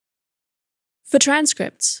For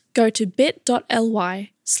transcripts, go to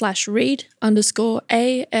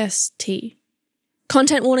bit.ly/read_AST.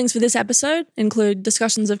 Content warnings for this episode include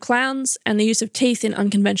discussions of clowns and the use of teeth in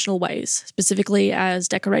unconventional ways, specifically as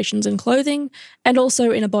decorations and clothing, and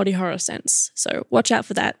also in a body horror sense, so watch out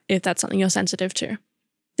for that if that's something you're sensitive to.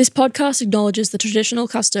 This podcast acknowledges the traditional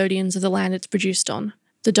custodians of the land it's produced on,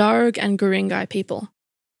 the Darug and Guringai people.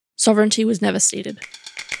 Sovereignty was never ceded.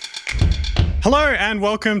 Hello and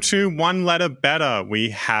welcome to One Letter Better.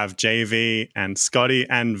 We have JV and Scotty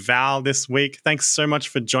and Val this week. Thanks so much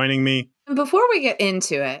for joining me. Before we get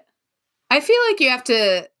into it, I feel like you have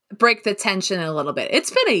to break the tension a little bit.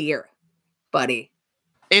 It's been a year, buddy.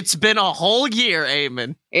 It's been a whole year,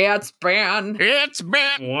 Eamon. It's been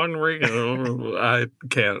 1 week. I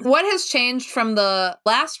can't. What has changed from the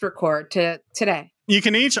last record to today? You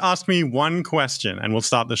can each ask me one question and we'll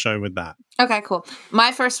start the show with that. Okay, cool.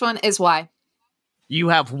 My first one is why? You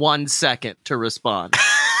have 1 second to respond.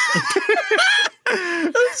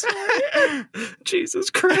 Jesus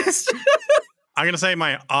Christ. I'm going to say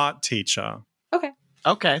my art teacher.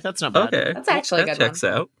 Okay, that's not bad. Okay. That's actually a that good checks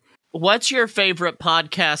out. What's your favorite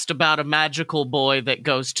podcast about a magical boy that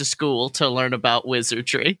goes to school to learn about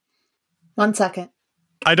wizardry? 1 second.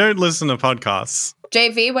 I don't listen to podcasts.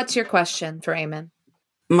 JV, what's your question for Eamon?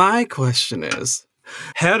 My question is,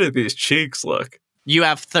 how do these cheeks look? You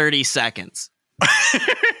have 30 seconds.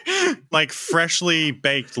 Like freshly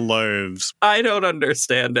baked loaves. I don't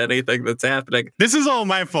understand anything that's happening. This is all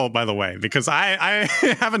my fault, by the way, because I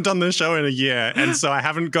haven't done this show in a year, and so I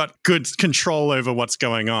haven't got good control over what's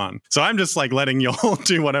going on. So I'm just like letting y'all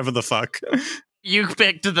do whatever the fuck. You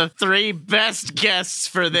picked the 3 best guests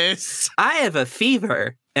for this. I have a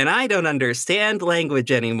fever, and I don't understand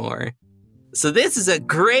language anymore. So this is a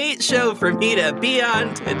great show for me to be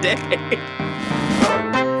on today.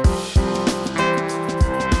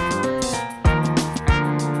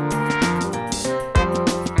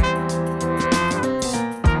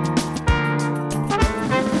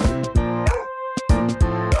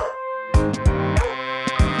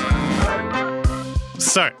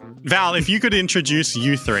 So, Val, if you could introduce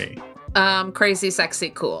you three. Crazy, sexy,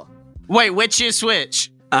 cool. Wait, which is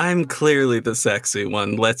which? I'm clearly the sexy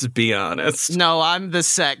one, let's be honest. No, I'm the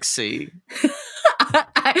sexy.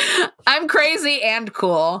 I'm crazy and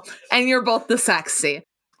cool, and you're both the sexy.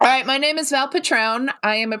 All right, my name is Val Patrone.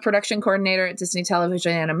 I am a production coordinator at Disney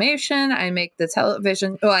Television Animation. I help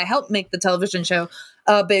make the television show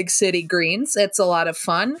Big City Greens. It's a lot of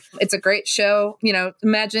fun. It's a great show. You know,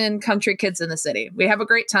 imagine country kids in the city. We have a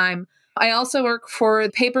great time. I also work for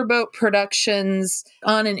Paperboat Productions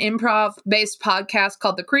on an improv-based podcast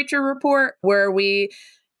called The Creature Report, where we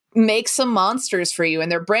make some monsters for you,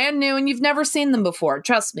 and they're brand new and you've never seen them before.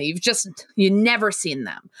 Trust me, you've never seen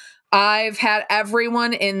them. I've had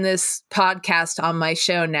everyone in this podcast on my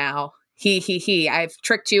show now. I've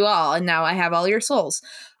tricked you all, and now I have all your souls.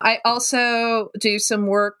 I also do some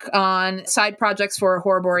work on side projects for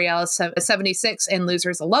Horror Borealis 76 and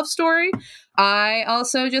Losers: A Love Story. I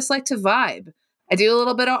also just like to vibe. I do a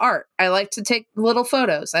little bit of art. I like to take little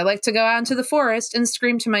photos. I like to go out into the forest and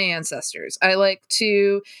scream to my ancestors. I like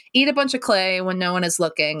to eat a bunch of clay when no one is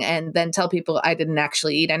looking and then tell people I didn't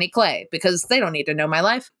actually eat any clay because they don't need to know my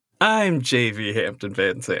life. I'm JV Hampton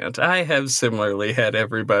Van Sant. I have similarly had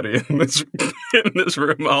everybody in this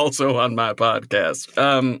room also on my podcast,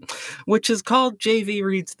 which is called JV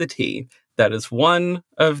Reads the Tea. That is one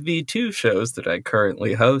of the 2 shows that I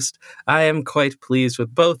currently host. I am quite pleased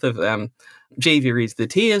with both of them. JV Reads the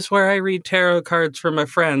Tea is where I read tarot cards for my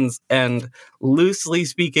friends and, loosely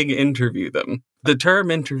speaking, interview them. The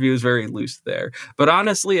term interview is very loose there, but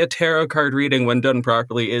honestly, a tarot card reading, when done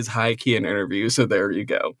properly, is high-key an interview, so there you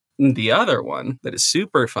go. The other one that is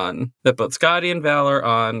super fun, that both Scotty and Val are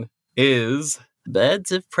on, is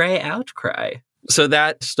Birds of Prey Outcry. So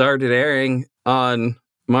that started airing on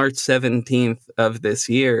March 17th of this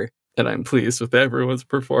year, and I'm pleased with everyone's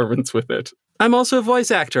performance with it. I'm also a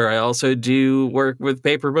voice actor. I also do work with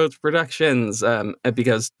Paperboats Productions,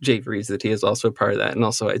 because JV Reads the Tea is also part of that. And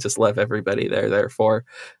also, I just love everybody there. Therefore,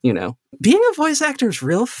 being a voice actor is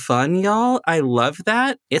real fun, y'all. I love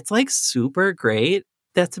that. It's like super great.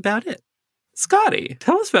 That's about it. Scotty,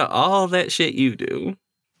 tell us about all that shit you do.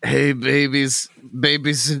 Hey, babies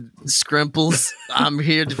and scrimples. I'm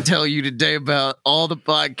here to tell you today about all the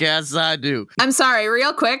podcasts I do. I'm sorry,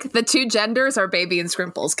 real quick. The 2 genders are baby and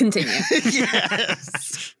scrimples. Continue.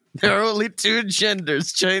 Yes. There are only 2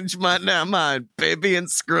 genders. Change my mind. Baby and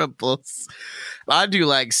scrimples. I do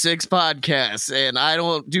like 6 podcasts, and I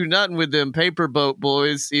don't do nothing with them paperboat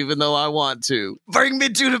boys, even though I want to. Bring me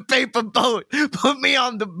to the paperboat. Put me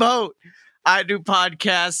on the boat. I do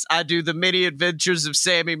podcasts. I do the mini adventures of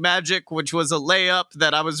Sammy Magic, which was a layup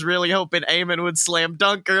that I was really hoping Eamon would slam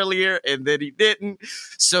dunk earlier, and then he didn't.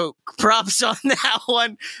 So props on that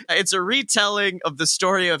one. It's a retelling of the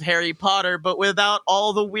story of Harry Potter, but without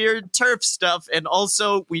all the weird turf stuff. And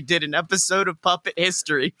also, we did an episode of Puppet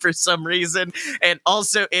History for some reason. And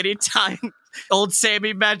also, anytime old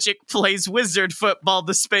Sammy Magic plays wizard football,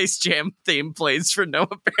 the Space Jam theme plays for Noah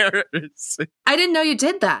Paris. I didn't know you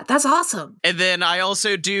did that. That's awesome. And then I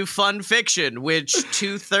also do Fun Fiction, which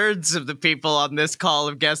 2/3 of the people on this call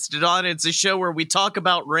have guested on. It's a show where we talk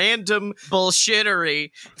about random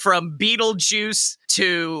bullshittery from Beetlejuice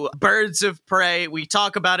to Birds of Prey. We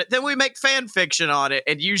talk about it, then we make fan fiction on it,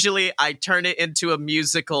 and usually I turn it into a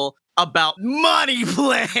musical about Money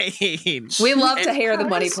Plane. We love to hear the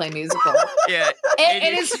Money Plane musical. Yeah,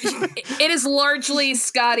 It is largely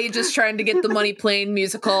Scotty just trying to get the Money Plane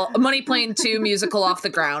 2 musical off the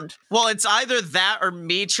ground. Well, it's either that or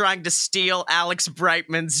me trying to steal Alex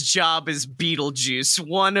Brightman's job as Beetlejuice,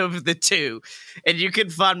 one of the two. And you can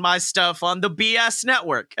find my stuff on the BS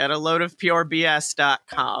Network at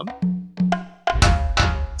aloadofpurebs.com.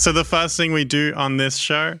 So the first thing we do on this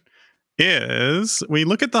show is we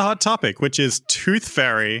look at the hot topic, which is Tooth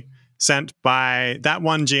Fairy, sent by that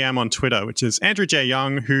one GM on Twitter, which is Andrew J.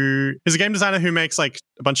 Young, who is a game designer who makes like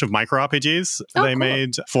a bunch of micro RPGs. They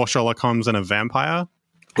made 4 Sherlock Holmes and a Vampire.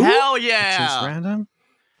 Hell Which is yeah! random.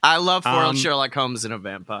 I love 4 Sherlock Holmes and a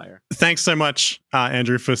Vampire. Thanks so much,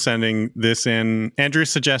 Andrew, for sending this in. Andrew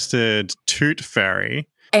suggested Toot Fairy.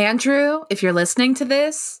 Andrew, if you're listening to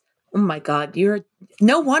this, oh my God,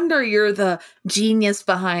 no wonder you're the genius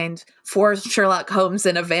behind 4 Sherlock Holmes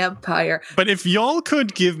and a Vampire. But if y'all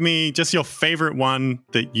could give me just your favorite one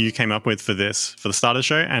that you came up with for the start of the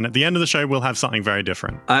show, and at the end of the show, we'll have something very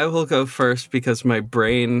different. I will go first because my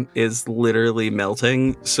brain is literally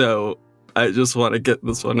melting. So I just want to get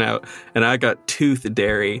this one out. And I got Tooth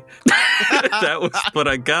Dairy. That was what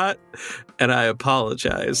I got. And I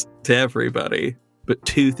apologize to everybody. But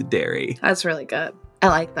Tooth Dairy. That's really good. I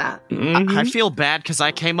like that. Mm-hmm. I feel bad because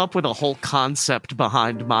I came up with a whole concept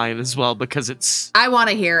behind mine as well because it's... I want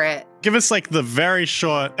to hear it. Give us like the very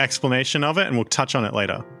short explanation of it, and we'll touch on it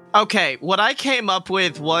later. Okay, what I came up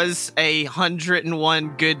with was a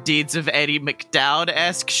 101 Good Deeds of Eddie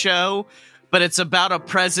McDowd-esque show, but it's about a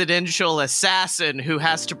presidential assassin who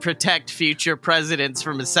has to protect future presidents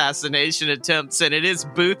from assassination attempts, and it is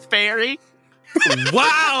Booth Fairy.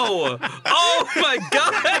 Wow! Oh my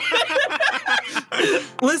God!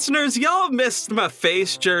 Listeners, y'all missed my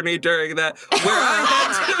face journey during that. Where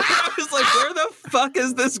I was like, where the fuck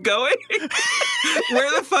is this going?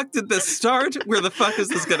 Where the fuck did this start? Where the fuck is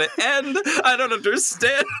this gonna end? I don't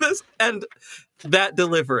understand this. And that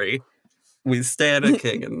delivery, we stand a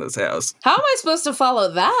king in this house. How am I supposed to follow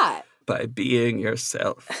that? By being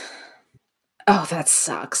yourself. Oh, that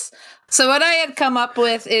sucks. So what I had come up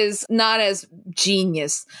with is not as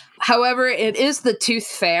genius. However, it is the Tooth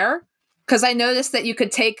Fair, because I noticed that you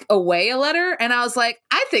could take away a letter, and I was like,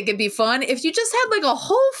 I think it'd be fun if you just had like a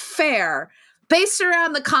whole fair based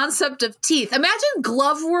around the concept of teeth. Imagine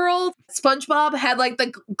Glove World. SpongeBob had like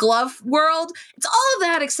the Glove World. It's all of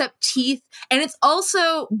that except teeth, and it's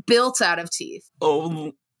also built out of teeth.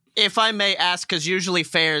 Oh, If I may ask, because usually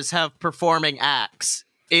fairs have performing acts,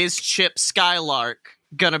 is Chip Skylark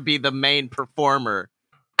gonna be the main performer?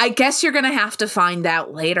 I guess you're going to have to find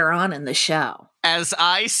out later on in the show. As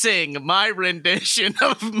I sing my rendition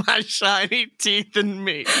of My Shiny Teeth and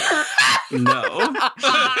Me. no.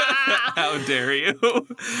 How dare you?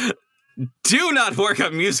 Do not work a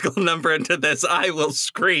musical number into this. I will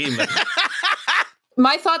scream.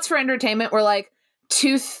 My thoughts for entertainment were like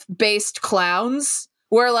tooth-based clowns,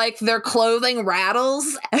 where like their clothing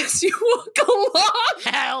rattles as you walk along.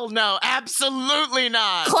 Hell no, absolutely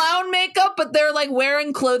not. Clown makeup, but they're like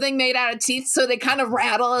wearing clothing made out of teeth, so they kind of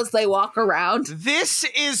rattle as they walk around. This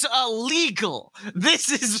is illegal. This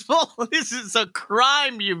is a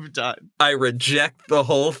crime you've done. I reject the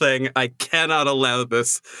whole thing. I cannot allow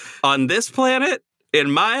this. On this planet,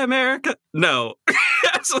 in my America, no.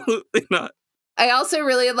 Absolutely not. I also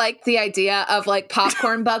really like the idea of like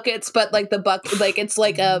popcorn buckets, but like like it's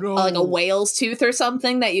like a like a whale's tooth or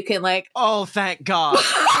something that you can like. Oh, thank God!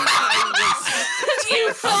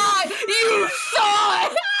 You saw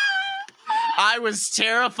it. I was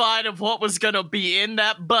terrified of what was gonna be in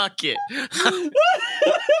that bucket.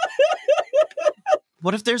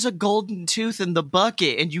 What if there's a golden tooth in the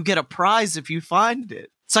bucket and you get a prize if you find it?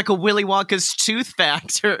 It's like a Willy Wonka's tooth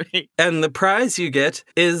factory. And the prize you get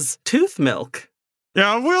is tooth milk.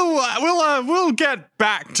 Yeah, we'll get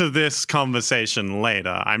back to this conversation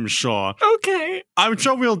later, I'm sure. Okay. I'm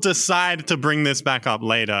sure we'll decide to bring this back up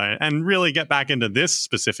later and really get back into this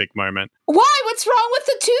specific moment. Why? What's wrong with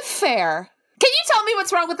the tooth fairy? Can you tell me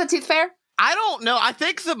what's wrong with the tooth fairy? I don't know. I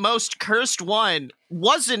think the most cursed one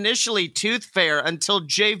was initially Tooth Fairy until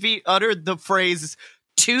JV uttered the phrase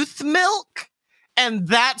tooth milk. And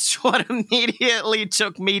that's what immediately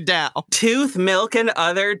took me down. Tooth milk and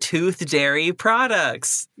other tooth dairy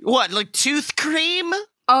products. What, like tooth cream?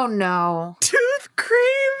 Oh, no. Tooth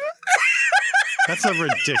cream? That's a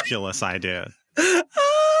ridiculous idea.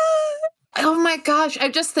 Oh, my gosh.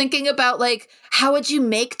 I'm just thinking about, like, how would you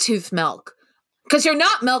make tooth milk? Because you're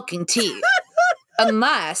not milking teeth.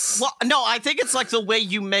 Unless... Well, no, I think it's like the way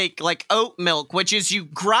you make, like, oat milk, which is you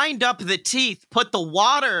grind up the teeth, put the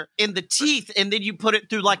water in the teeth, and then you put it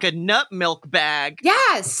through, like, a nut milk bag.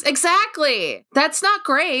 Yes, exactly. That's not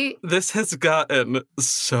great. This has gotten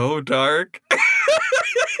so dark.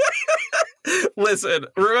 Listen,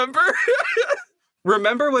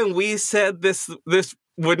 remember when we said this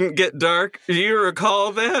wouldn't get dark? Do you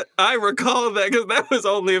recall that? I recall that because that was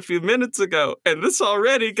only a few minutes ago, and this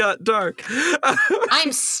already got dark.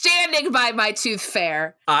 I'm standing by my tooth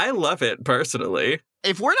fairy. I love it, personally.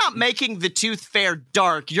 If we're not making the tooth fairy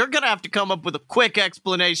dark, you're going to have to come up with a quick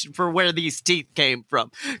explanation for where these teeth came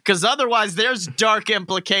from. Because otherwise, there's dark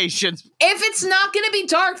implications. If it's not going to be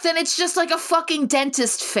dark, then it's just like a fucking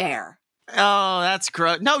dentist fair. Oh, that's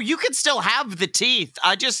gross. No, you can still have the teeth.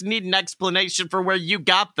 I just need an explanation for where you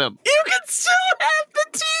got them. You can still have the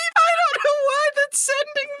teeth! I don't know why that's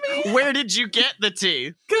sending me. Where did you get the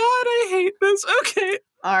teeth? God, I hate this. Okay.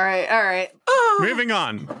 All right. Oh, Moving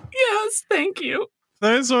on. yes, thank you.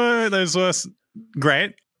 Those were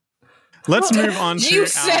great. Let's move on to You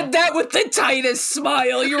said that with the tightest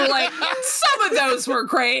smile. You were like, some of those were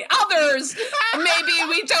great. Others, maybe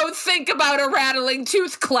we don't think about a rattling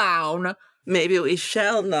tooth clown. Maybe we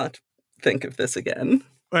shall not think of this again.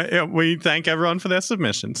 We thank everyone for their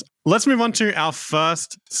submissions. Let's move on to our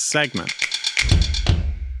first segment.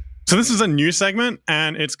 So this is a new segment,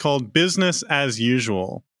 and it's called Business as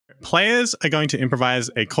Usual. Players are going to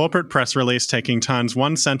improvise a corporate press release, taking turns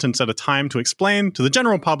one sentence at a time to explain to the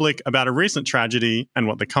general public about a recent tragedy and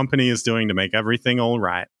what the company is doing to make everything all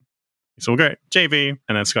right. So we'll go JV,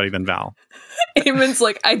 and then Scotty, then Val. Eamon's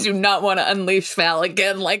like, I do not want to unleash Val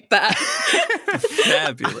again like that.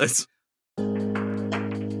 Fabulous.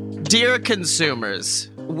 Dear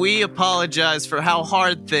consumers, we apologize for how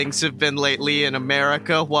hard things have been lately in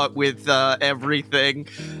America, what with everything.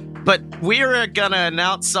 But we're gonna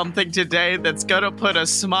announce something today that's gonna put a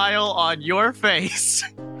smile on your face.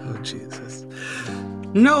 Oh, Jesus.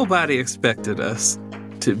 Nobody expected us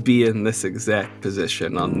to be in this exact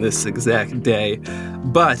position on this exact day,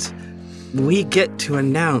 but we get to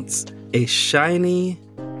announce a shiny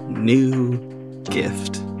new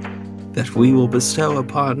gift that we will bestow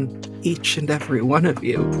upon each and every one of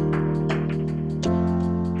you.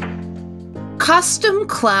 Custom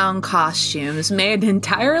clown costumes made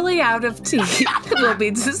entirely out of teeth will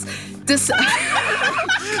be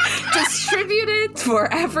distributed for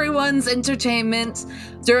everyone's entertainment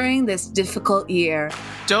during this difficult year.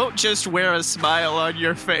 Don't just wear a smile on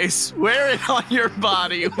your face. Wear it on your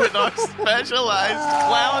body with our specialized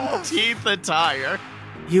clown teeth attire.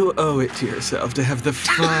 You owe it to yourself to have the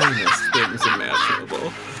finest things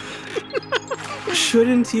imaginable.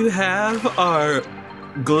 Shouldn't you have our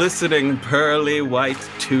glistening pearly white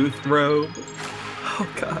tooth robe? Oh,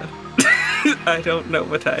 God. I don't know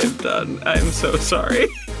what I have done. I'm so sorry.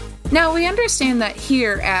 Now, we understand that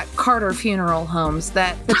here at Carter Funeral Homes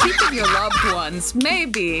that the teeth of your loved ones may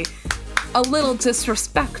be a little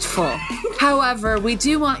disrespectful. However, we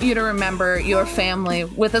do want you to remember your family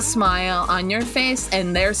with a smile on your face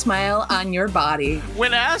and their smile on your body.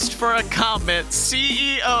 When asked for a comment,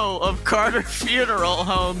 CEO of Carter Funeral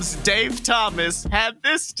Homes, Dave Thomas, had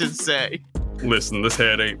this to say. Listen, this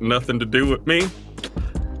head ain't nothing to do with me.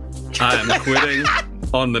 I am quitting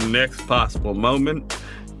on the next possible moment,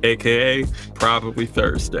 aka probably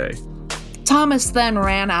Thursday. Thomas then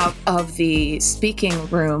ran out of the speaking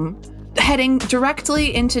room, heading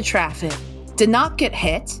directly into traffic. Did not get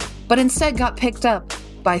hit, but instead got picked up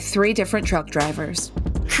by 3 different truck drivers.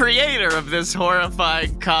 Creator of this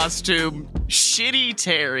horrifying costume, Shitty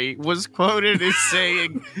Terry, was quoted as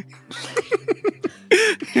saying,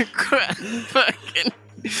 fucking,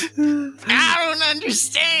 I don't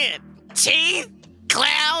understand. Teeth?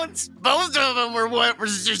 Clowns? Both of them were what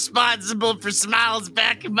was responsible for smiles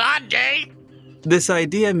back in my day. This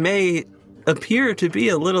idea may appear to be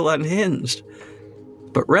a little unhinged,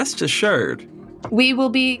 but rest assured, We will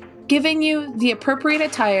be giving you the appropriate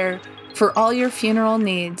attire for all your funeral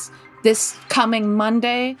needs this coming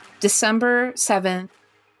Monday, December 7th,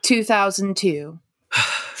 2002.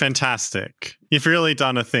 Fantastic. You've really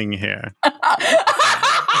done a thing here.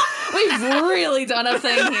 We've really done a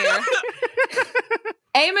thing here.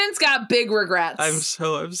 Eamon's got big regrets. I'm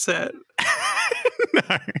so upset.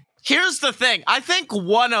 No. Here's the thing. I think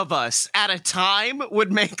one of us at a time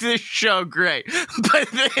would make this show great. But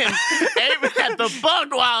then Eamon had the bug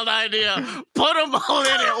wild idea. Put them all in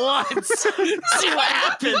at once. See what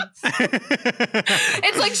happens.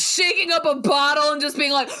 It's like shaking up a bottle and just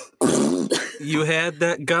being like... You had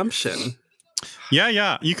that gumption.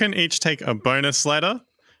 Yeah. You can each take a bonus letter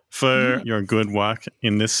for your good work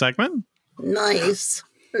in this segment. Nice.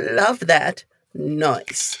 Love that.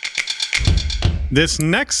 Nice. This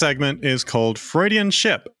next segment is called Freudian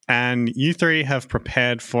Ship, and you three have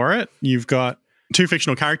prepared for it. You've got 2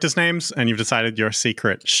 fictional characters' names, and you've decided your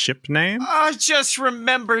secret ship name. I just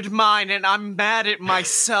remembered mine, and I'm mad at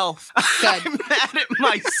myself. Good. I'm mad at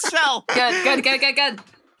myself. Good.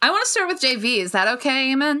 I want to start with JV. Is that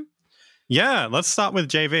okay, Eamon? Yeah, let's start with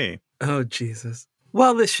JV. Oh, Jesus.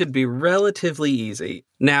 Well, this should be relatively easy.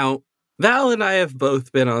 Now, Val and I have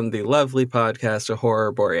both been on the lovely podcast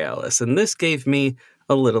Horror Borealis, and this gave me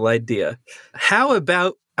a little idea. How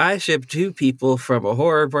about I ship 2 people from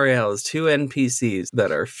Horror Borealis, 2 NPCs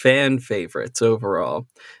that are fan favorites overall,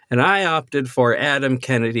 and I opted for Adam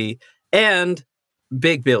Kennedy and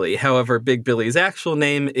Big Billy. However, Big Billy's actual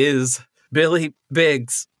name is Billy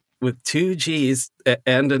Biggs with 2 G's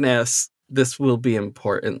and an S. This will be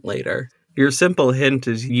important later. Your simple hint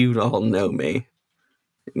is you all know me.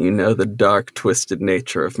 You know the dark, twisted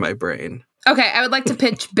nature of my brain. Okay, I would like to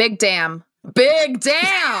pitch Big Damn. Big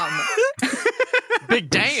Damn!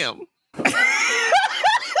 Big damn.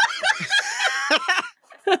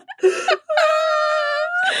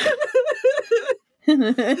 No,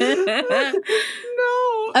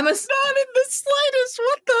 I'm not in the slightest.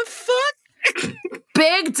 What the fuck?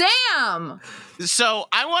 Big Damn! So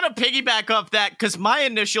I want to piggyback off that because my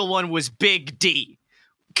initial one was Big D.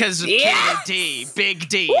 Because of Yes! Kennedy, Big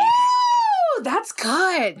D. Woo! That's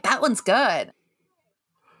good. That one's good.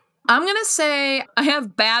 I'm going to say I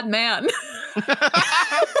have Bad Man.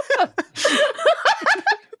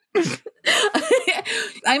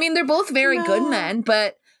 I mean, they're both very good men,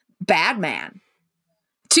 but Bad Man.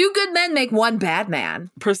 2 good men make 1 bad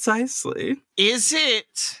man. Precisely. Is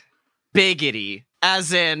it biggity?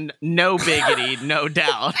 As in, no biggity, no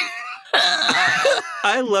doubt.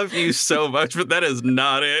 I love you so much, but that is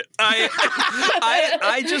not it.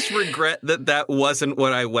 I just regret that wasn't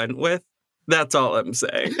what I went with. That's all I'm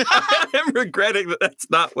saying. I'm regretting that that's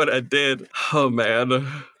not what I did. Oh, man.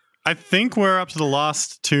 I think we're up to the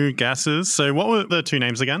last 2 guesses. So what were the 2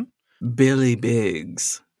 names again? Billy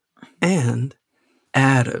Biggs and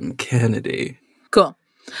Adam Kennedy. Cool.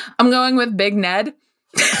 I'm going with Big Ned.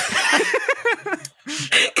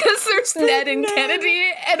 Because there's Ned and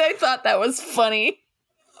Kennedy, and I thought that was funny.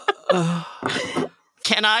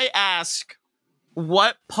 Can I ask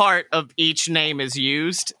what part of each name is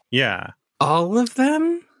used? Yeah. All of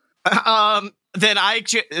them? Then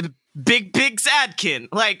Big Zadkin.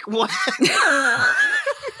 Like, what?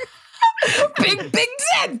 Big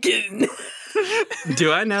Zadkin.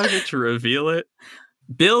 Do I now get to reveal it?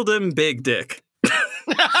 Build him Big Dick.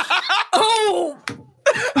 Oh!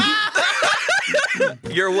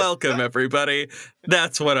 You're welcome, everybody.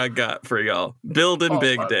 That's what I got for y'all. Building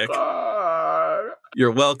Big Dick.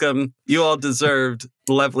 You're welcome. You all deserved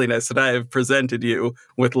loveliness, and I have presented you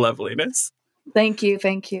with loveliness. Thank you.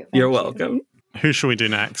 You're welcome. Who should we do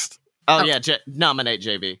next? Oh, yeah, nominate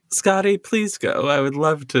JB. Scotty, please go. I would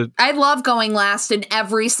love to. I love going last in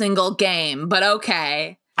every single game, but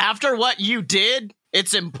okay. After what you did,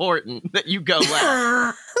 it's important that you go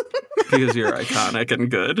last. Because you're iconic and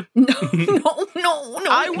good. No.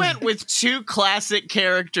 I went with 2 classic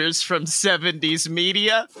characters from 70s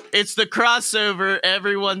media. It's the crossover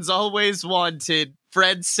everyone's always wanted.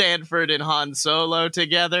 Fred Sanford and Han Solo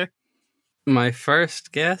together. My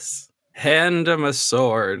first guess? Hand him a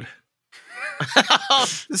sword.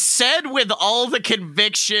 Said with all the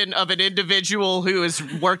conviction of an individual who is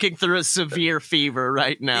working through a severe fever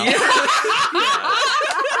right now.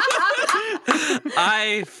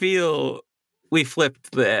 I feel we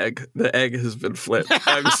flipped the egg. The egg has been flipped.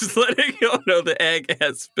 I'm just letting you all know the egg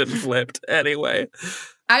has been flipped anyway.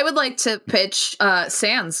 I would like to pitch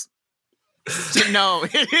Sans. No,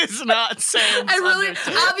 it is not Sans. I really,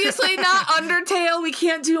 Undertale. obviously not Undertale. We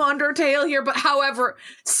can't do Undertale here, but however,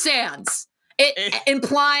 Sans.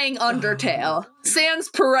 Implying Undertale. Sans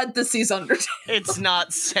parentheses Undertale. It's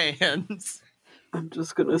not Sans. I'm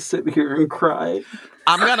just gonna sit here and cry.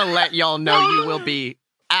 I'm gonna let y'all know you will be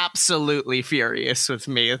absolutely furious with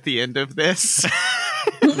me at the end of this.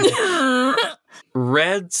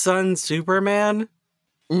 Red Sun Superman?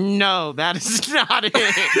 No, that is not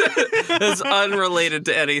it. That's unrelated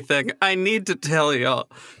to anything. I need to tell y'all.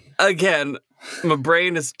 Again, my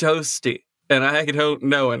brain is toasty, and I don't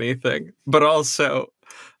know anything. But also,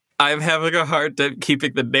 I'm having a hard time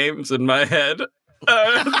keeping the names in my head.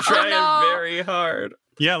 I'm trying very hard.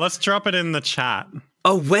 Yeah, let's drop it in the chat.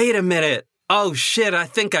 Oh, wait a minute. Oh, shit, I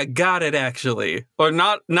think I got it, actually. Or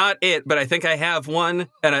not it, but I think I have one,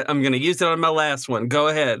 and I'm going to use it on my last one. Go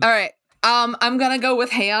ahead. All right. I'm gonna go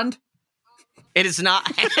with hand. It is not.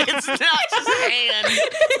 It's not just hand.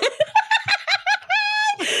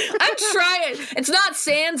 I'm trying. It's not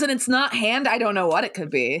Sans and it's not hand. I don't know what it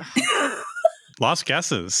could be. Last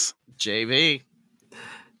guesses. JV.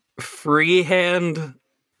 Freehand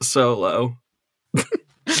Solo.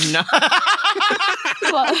 No.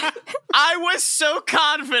 I was so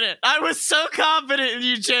confident. In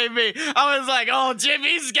you, JV. I was like, oh,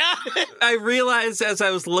 JV's got it. I realized as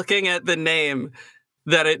I was looking at the name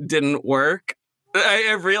that it didn't work.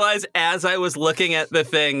 I realized as I was looking at the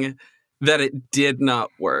thing that it did not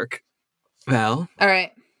work. Val? All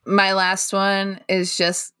right. My last one is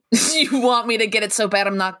just, you want me to get it so bad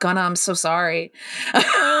I'm not gonna. I'm so sorry.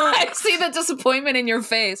 I see the disappointment in your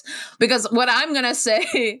face because what I'm gonna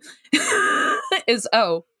say is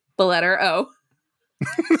O, the letter O.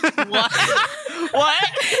 What?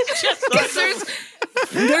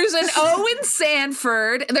 There's an O in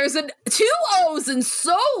Sanford. There's two O's in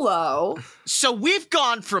Solo. So we've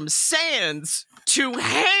gone from Sans to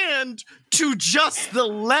hand to just the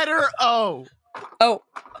letter O. Oh.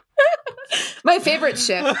 My favorite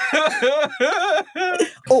ship.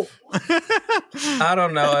 Oh. I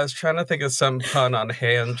don't know. I was trying to think of some pun on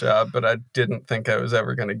hand job, but I didn't think I was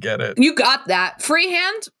ever going to get it. You got that.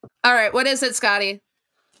 Freehand? All right. What is it, Scotty?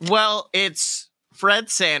 Well, it's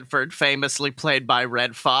Fred Sanford, famously played by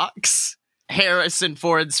Red Fox, Harrison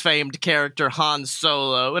Ford's famed character Han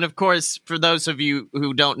Solo, and of course, for those of you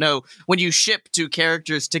who don't know, when you ship two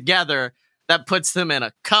characters together, that puts them in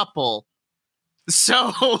a couple.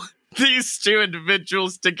 So these two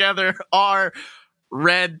individuals together are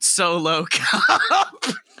Red Solo Cup.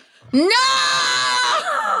 No!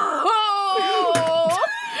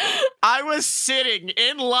 I was sitting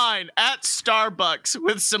in line at Starbucks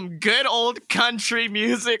with some good old country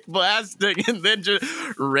music blasting and then just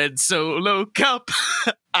Red Solo Cup.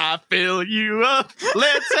 I fill you up.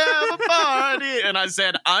 Let's have a party. And I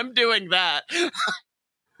said, I'm doing that.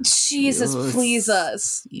 Jesus, please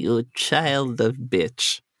us. You child of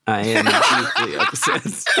bitch. I am deeply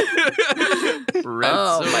obsessed. Red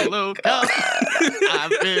Solo Cup. I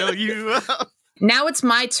fill you up. Now it's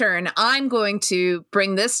my turn. I'm going to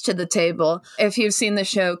bring this to the table. If you've seen the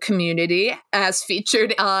show Community, as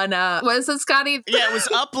featured on, what is it, Scotty? Yeah, it was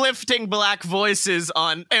uplifting Black voices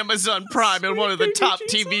on Amazon Prime, and one of the top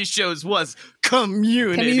TV shows was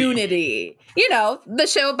Community. You know, the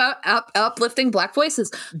show about uplifting Black voices.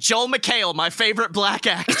 Joel McHale, my favorite Black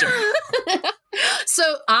actor.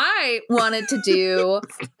 So I wanted to do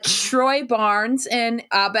Troy Barnes and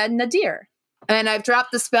Abed Nadir. And I've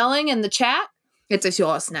dropped the spelling in the chat. It's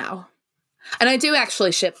yours now. And I do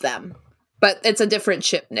actually ship them, but it's a different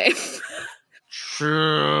ship name.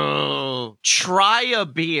 True. Try a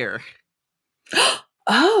beer.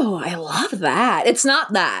 Oh, I love that. It's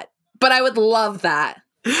not that, but I would love that.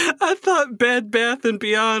 I thought Bed Bath &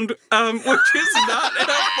 Beyond, which is not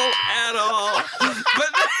helpful at all. But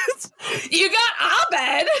that's... You got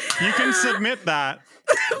Abed. You can submit that.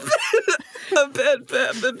 A Bed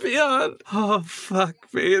Bath & Beyond. Oh, fuck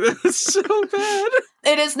me. That was so bad.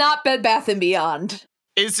 It is not Bed Bath & Beyond.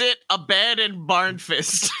 Is it a bed in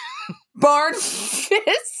Barnfist? Barn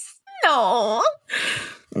Fist? No.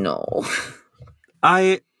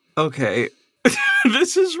 Okay.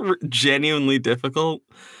 This is genuinely difficult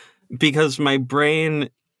because my brain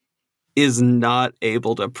is not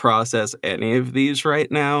able to process any of these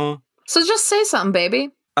right now. So just say something, baby.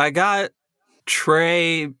 I got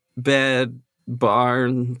Trey Bed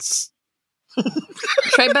Barnes.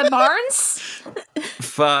 Trey Bed Barnes?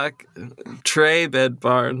 Fuck. Trey Bed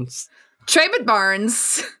Barnes. Trey Bed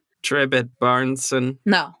Barnes. Trey Bed Barneson.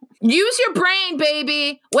 No. Use your brain,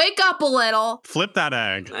 baby. Wake up a little. Flip that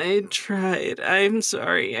egg. I tried. I'm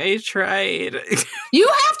sorry. I tried. You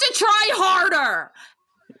have to try harder.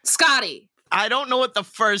 Scotty. I don't know what the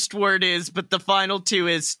first word is, but the final two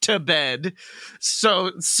is to bed.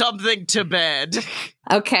 So something to bed.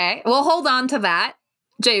 Okay. Well, hold on to that.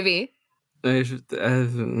 JV. No,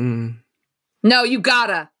 you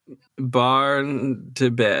gotta. Barn to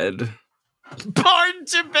bed. Barn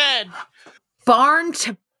to bed. Barn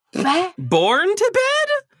to bed? Born to bed?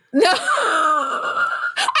 No.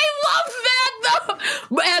 I love that,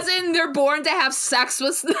 though. As in, they're born to have sex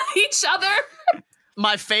with each other.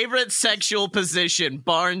 My favorite sexual position,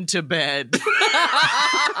 barn to bed.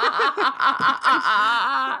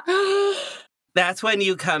 That's when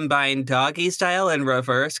you combine doggy style and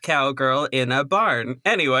reverse cowgirl in a barn.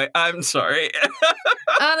 Anyway, I'm sorry.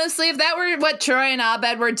 Honestly, if that were what Troy and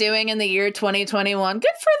Abed were doing in the year 2021, good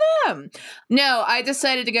for them. No, I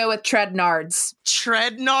decided to go with Treadnards.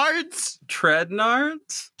 Treadnards?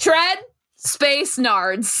 Treadnards? Tread, space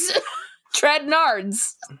nards.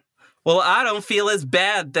 Treadnards. Well, I don't feel as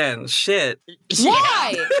bad then. Shit.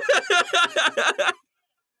 Why?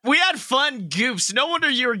 We had fun goofs. No wonder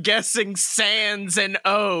you were guessing Sans and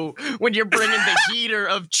O when you're bringing the heater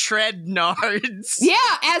of Treadnards. Yeah,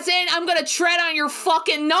 as in, I'm gonna tread on your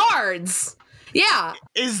fucking nards. Yeah.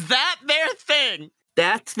 Is that their thing?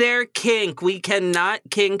 That's their kink. We cannot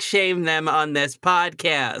kink shame them on this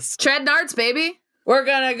podcast. Treadnards, baby. We're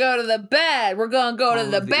gonna go to the bed. We're gonna go to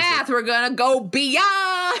the bath. We're gonna go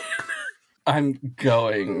beyond. I'm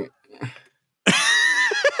going.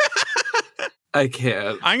 I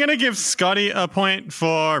can't. I'm going to give Scotty a point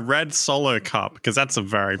for Red Solo Cup because that's a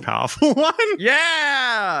very powerful one.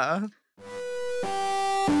 Yeah!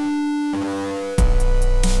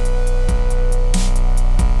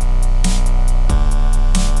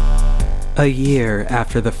 A year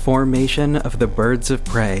after the formation of the Birds of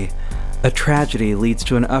Prey, a tragedy leads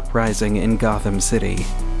to an uprising in Gotham City.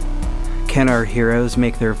 Can our heroes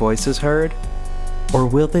make their voices heard? Or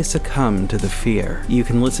will they succumb to the fear? You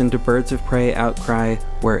can listen to Birds of Prey Outcry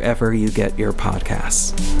wherever you get your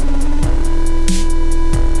podcasts.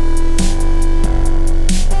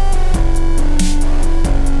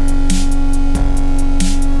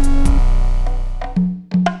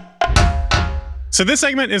 So this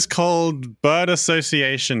segment is called Bird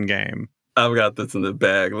Association Game. I've got this in the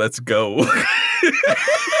bag. Let's go.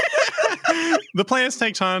 The players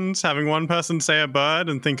take turns having one person say a bird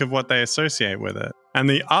and think of what they associate with it. And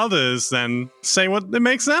the others then say what it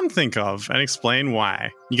makes them think of and explain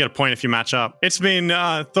why. You get a point if you match up. It's been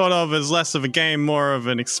thought of as less of a game, more of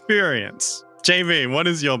an experience. JV, what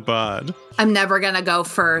is your bird? I'm never gonna go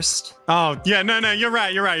first. Oh, yeah, no, you're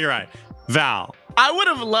right. Val. I would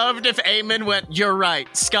have loved if Eamon went, you're right,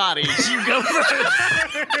 Scotty, you go first.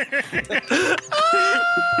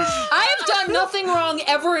 I have done nothing wrong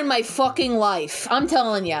ever in my fucking life. I'm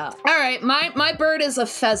telling ya. All right, my bird is a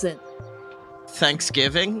pheasant.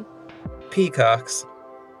 Thanksgiving? Peacocks.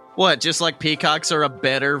 What, just like peacocks are a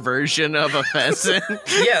better version of a pheasant?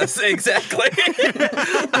 Yes, exactly.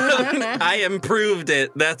 I improved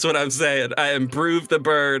it. That's what I'm saying. I improved the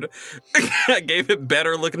bird. I gave it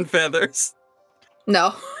better looking feathers.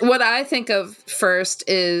 No. What I think of first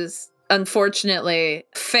is, unfortunately,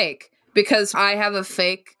 fake. Because I have a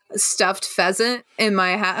fake stuffed pheasant in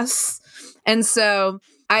my house. And so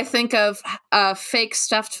I think of a fake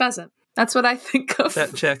stuffed pheasant. That's what I think of.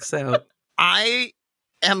 That checks out. I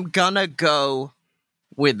am gonna go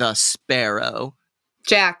with a sparrow.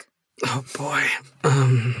 Jack. Oh, boy.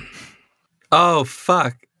 Oh,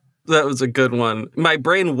 fuck. That was a good one. My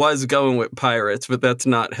brain was going with pirates, but that's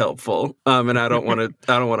not helpful. And I don't want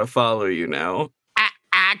to follow you now.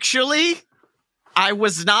 Actually, I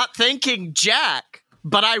was not thinking Jack,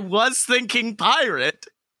 but I was thinking pirate.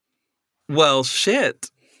 Well,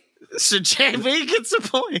 shit. So JV gets a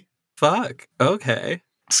point. Fuck. Okay.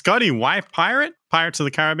 Scotty, why pirate? Pirates of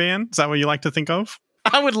the Caribbean? Is that what you like to think of?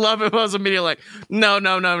 I would love if I was immediately like, no.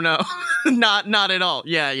 not at all.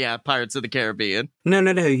 Yeah, Pirates of the Caribbean. No.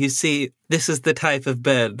 You see, this is the type of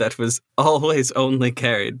bed that was always only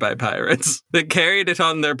carried by pirates. They carried it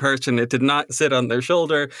on their person. It did not sit on their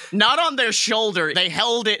shoulder. Not on their shoulder. They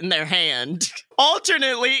held it in their hand.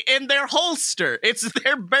 Alternately, in their holster. It's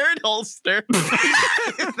their bird holster.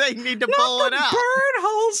 They need to pull it out. Bird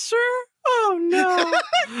holster? Oh,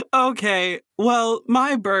 no. Okay, well,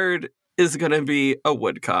 my bird is going to be a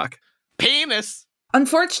woodcock. Penis.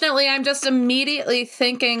 Unfortunately, I'm just immediately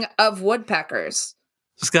thinking of woodpeckers.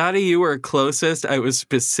 Scotty, you were closest. I was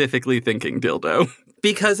specifically thinking dildo.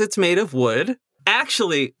 Because it's made of wood.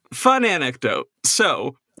 Actually, fun anecdote.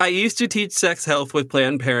 So, I used to teach sex health with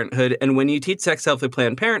Planned Parenthood, and when you teach sex health with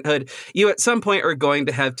Planned Parenthood, you at some point are going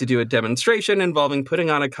to have to do a demonstration involving putting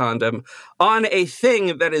on a condom on a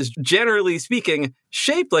thing that is, generally speaking,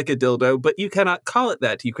 shaped like a dildo, but you cannot call it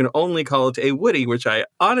that. You can only call it a woody, which I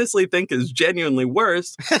honestly think is genuinely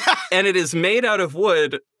worse. And it is made out of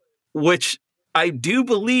wood, which I do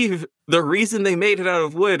believe the reason they made it out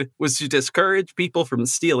of wood was to discourage people from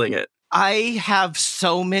stealing it. I have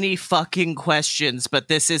so many fucking questions, but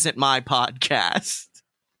this isn't my podcast.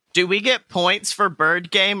 Do we get points for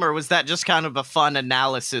Bird Game, or was that just kind of a fun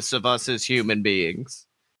analysis of us as human beings?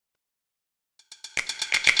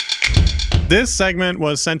 This segment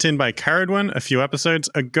was sent in by Caradwin a few episodes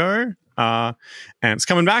ago, and it's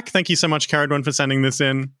coming back. Thank you so much, Caradwin, for sending this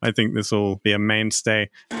in. I think this will be a mainstay.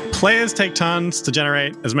 Players take turns to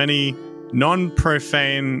generate as many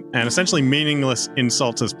non-profane and essentially meaningless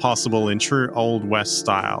insults as possible in true Old West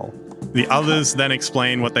style. The others then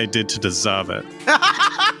explain what they did to deserve it.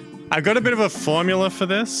 I've got a bit of a formula for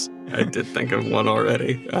this. I did think of one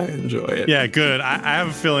already. I enjoy it. Yeah, good. I have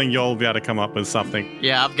a feeling you'll be able to come up with something.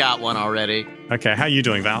 Yeah, I've got one already. Okay, how you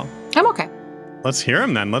doing, Val? I'm okay. Let's hear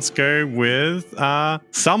him then. Let's go with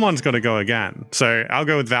someone's got to go again. So I'll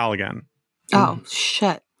go with Val again. Oh,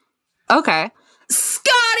 shit. Okay.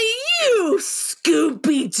 Scotty, you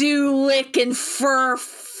Scooby-Doo licking fur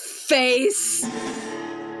face.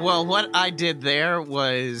 Well, what I did there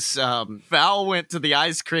was Val went to the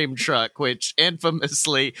ice cream truck, which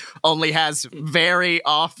infamously only has very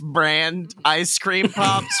off-brand ice cream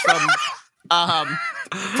pops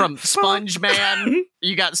from Sponge Man.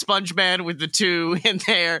 You got Sponge Man with the 2 in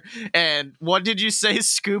there. And what did you say,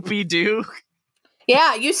 Scooby-Doo?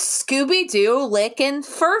 Yeah, you Scooby-Doo licking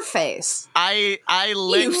fur face. I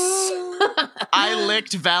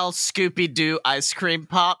licked Val's Scooby-Doo ice cream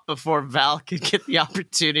pop before Val could get the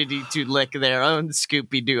opportunity to lick their own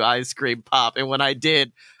Scooby-Doo ice cream pop. And when I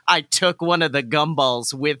did, I took one of the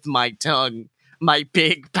gumballs with my tongue, my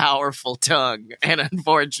big, powerful tongue. And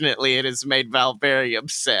unfortunately, it has made Val very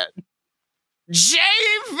upset.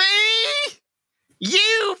 JV!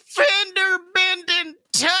 You fender-bending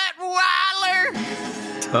Tutwiler!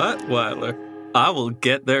 Tutwiler. I will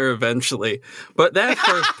get there eventually. But that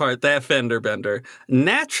first part, that fender bender,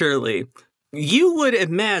 naturally, you would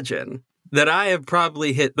imagine that I have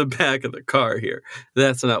probably hit the back of the car here.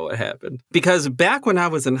 That's not what happened. Because back when I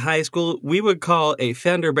was in high school, we would call a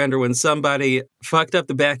fender bender when somebody fucked up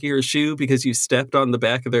the back of your shoe because you stepped on the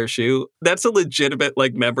back of their shoe. That's a legitimate,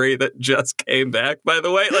 memory that just came back, by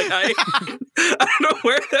the way. I don't know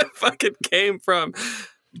where that fucking came from.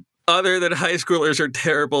 Other than high schoolers are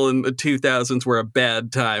terrible in the 2000s were a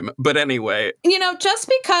bad time. But anyway. Just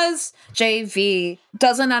because JV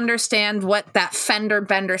doesn't understand what that fender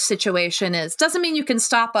bender situation is, doesn't mean you can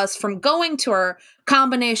stop us from going to our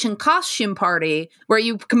combination costume party where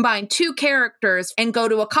you combine 2 characters and go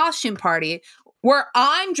to a costume party where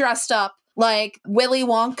I'm dressed up like Willy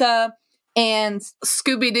Wonka and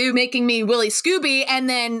Scooby-Doo making me Willy Scooby, and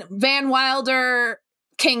then Van Wilder,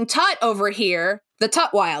 King Tut over here, the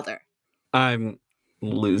Tutwilder. I'm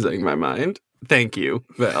losing my mind. Thank you,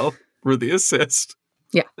 Val, for the assist.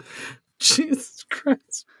 Yeah. Jesus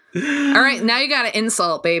Christ. All right, now you got to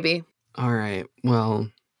insult, baby. All right, well,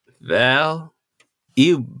 Val,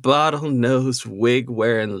 you bottlenose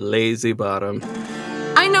wig-wearing lazy bottom.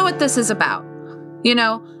 I know what this is about.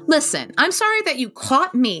 Listen, I'm sorry that you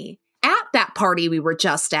caught me at that party we were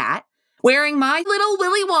just at, wearing my little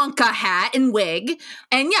Willy Wonka hat and wig.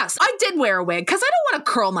 And yes, I did wear a wig because I don't want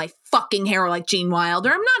to curl my fucking hair like Gene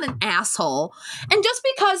Wilder. I'm not an asshole. And just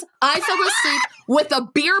because I fell asleep with a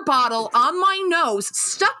beer bottle on my nose,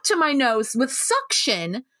 stuck to my nose with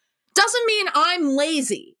suction, doesn't mean I'm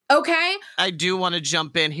lazy, okay? I do want to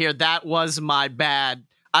jump in here. That was my bad.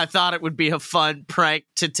 I thought it would be a fun prank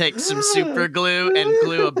to take some super glue and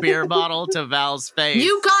glue a beer bottle to Val's face.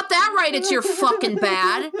 You got that right, it's your fucking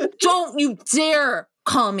bad. Don't you dare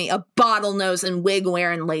call me a bottlenose and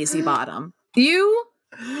wig-wearing lazy bottom. You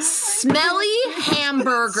smelly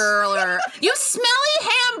hamburglar. You smelly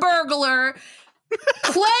hamburglar.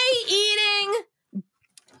 Clay-eating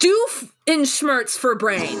doof in schmerts for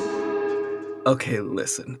brain. Okay,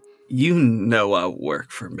 listen. You know I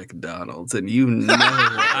work for McDonald's, and you know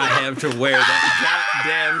I have to wear that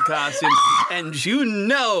goddamn costume, and you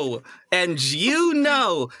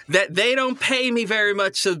know that they don't pay me very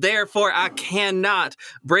much, so therefore I cannot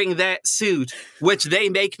bring that suit, which they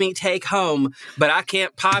make me take home, but I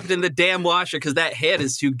can't pop it in the damn washer because that head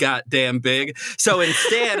is too goddamn big. So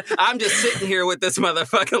instead, I'm just sitting here with this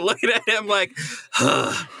motherfucker looking at him like,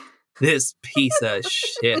 this piece of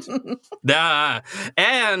shit.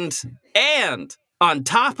 And on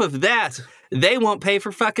top of that, they won't pay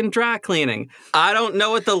for fucking dry cleaning. I don't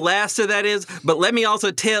know what the last of that is, but let me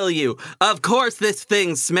also tell you, of course this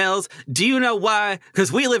thing smells. Do you know why?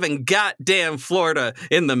 Because we live in goddamn Florida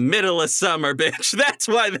in the middle of summer, bitch. That's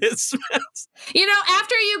why this smells. You know,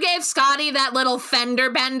 after you gave Scotty that little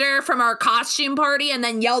fender bender from our costume party and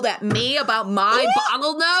then yelled at me about my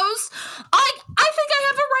bottle nose, I think I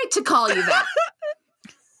have a right to call you that.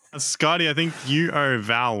 Scotty, I think you owe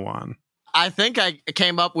Val one. I think I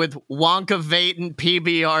came up with Wonkavating,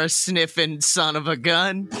 PBR sniffing son of a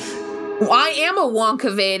gun. I am a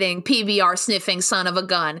Wonkavating, PBR sniffing son of a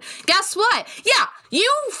gun. Guess what? Yeah, you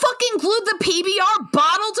fucking glued the PBR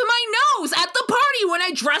bottle to my nose at the party when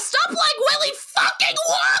I dressed up like Willy fucking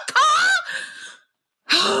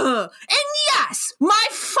Wonka! And yes, my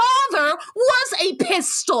father was a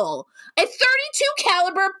pistol. A .32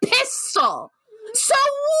 caliber pistol. So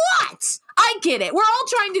what? I get it. We're all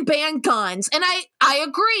trying to ban guns, and I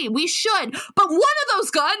agree, we should. But one of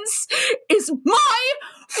those guns is my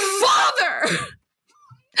father.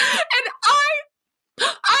 And I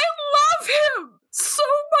love him so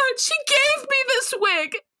much. He gave me this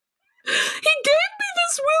wig. He gave me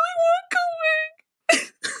this Willy Wonka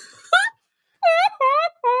wig.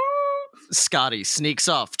 Scotty sneaks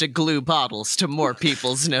off to glue bottles to more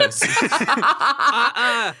people's noses.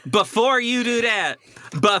 Before you do that,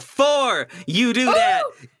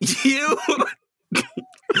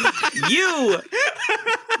 you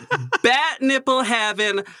bat nipple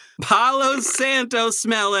having, Palo Santo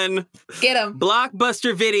smelling, Get him.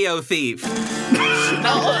 Blockbuster video thief.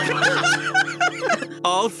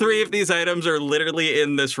 All three of these items are literally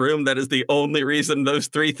in this room. That is the only reason those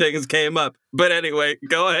three things came up. But anyway,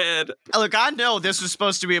 go ahead. Look, I know this was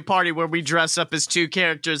supposed to be a party where we dress up as two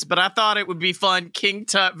characters, but I thought it would be fun, King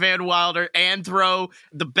Tut Van Wilder, and throw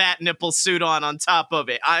the bat nipple suit on top of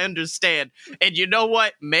it. I understand. And you know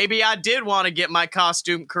what? Maybe I did want to get my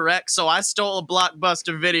costume correct, so I stole a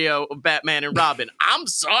Blockbuster video of Batman and Robin. I'm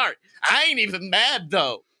sorry. I ain't even mad,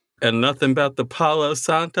 though. And nothing about the Palo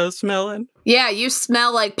Santo smelling? Yeah, you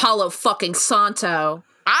smell like Palo fucking Santo.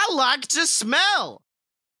 I like to smell.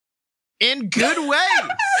 In good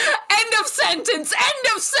ways. End of sentence.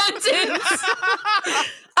 End of sentence.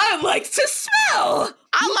 I like to smell.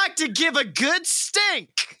 I like to give a good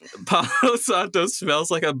stink. Palo Santo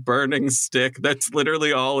smells like a burning stick. That's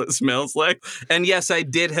literally all it smells like. And yes, I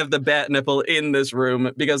did have the bat nipple in this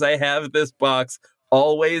room because I have this box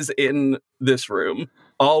always in this room.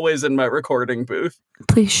 Always in my recording booth.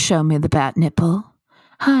 Please show me the bat nipple.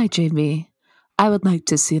 Hi, JB. I would like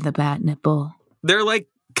to see the bat nipple. They're like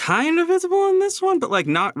kind of visible in this one, but like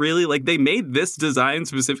not really. Like they made this design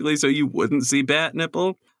specifically so you wouldn't see bat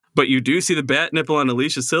nipple. But you do see the bat nipple on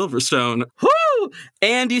Alicia Silverstone. Woo!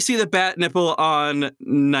 And you see the bat nipple on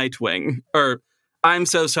Nightwing. Or, I'm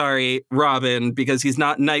so sorry, Robin, because he's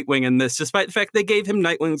not Nightwing in this, despite the fact they gave him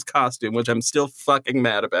Nightwing's costume, which I'm still fucking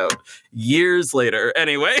mad about. Years later.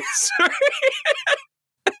 Anyway, sorry.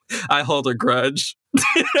 I hold a grudge.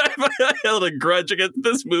 I held a grudge against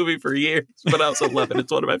this movie for years, but I also love it.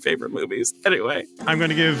 It's one of my favorite movies. Anyway. I'm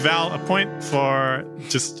going to give Val a point for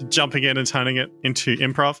just jumping in and turning it into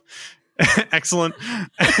improv. Excellent.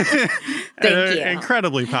 Thank you.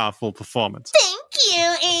 Incredibly powerful performance. Thank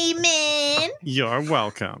you, Amen. You're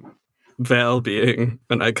welcome. Val being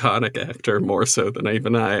an iconic actor more so than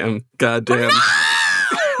even I am. Goddamn.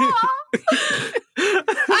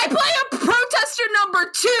 I play a protester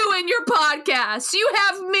number 2 in your podcast. You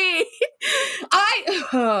have me.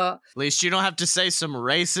 At least you don't have to say some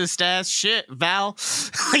racist ass shit, Val.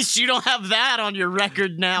 At least you don't have that on your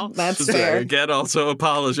record now. That's Which I fair. again also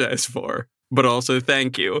apologize for, but also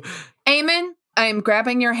thank you. Eamon, I'm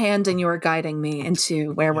grabbing your hand and you are guiding me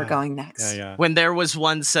into where we're going next. Yeah. When there was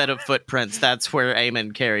one set of footprints, that's where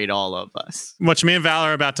Eamon carried all of us. Watch, me and Val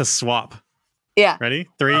are about to swap. Yeah. Ready?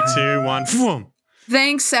 3, 2, 1. Boom.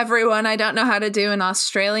 Thanks, everyone. I don't know how to do an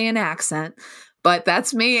Australian accent, but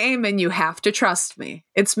that's me, Eamon. You have to trust me.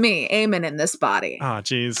 It's me, Eamon, in this body. Oh,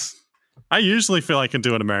 geez. I usually feel I can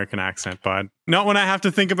do an American accent, but not when I have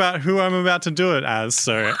to think about who I'm about to do it as.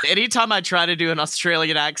 So Anytime I try to do an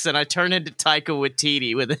Australian accent, I turn into Taika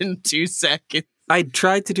Waititi within 2 seconds. I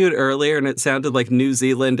tried to do it earlier and it sounded like New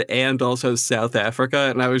Zealand and also South Africa,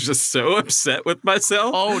 and I was just so upset with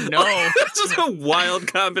myself. Oh, no. It's just a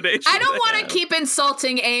wild combination. I don't want to keep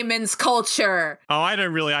insulting Eamon's culture. oh, I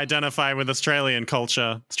don't really identify with Australian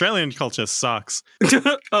culture. Australian culture sucks.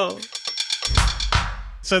 Oh.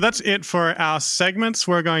 So that's it for our segments.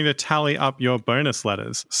 We're going to tally up your bonus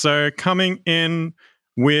letters. So coming in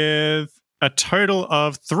with a total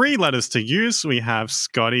of 3 letters to use, we have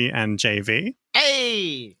Scotty and JV.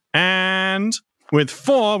 Hey! And With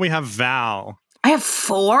 4, we have Val. I have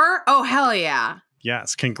 4? Oh, hell yeah.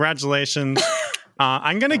 Yes, congratulations.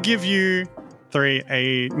 I'm going to give you 3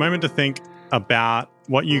 a moment to think about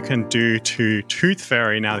what you can do to Tooth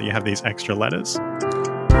Fairy now that you have these extra letters.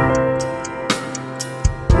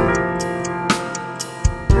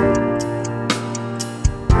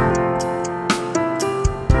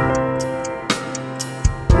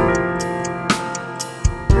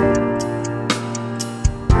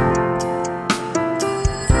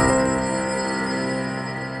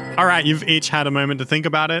 All right, you've each had a moment to think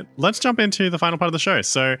about it. Let's jump into the final part of the show.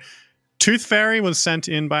 So, Tooth Fairy was sent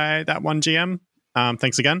in by that one GM.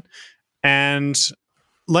 Thanks again. And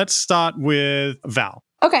let's start with Val.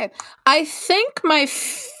 Okay. I think my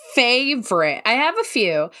favorite, I have a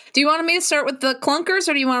few. Do you want me to start with the clunkers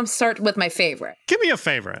or do you want to start with my favorite? Give me a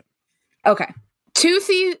favorite. Okay.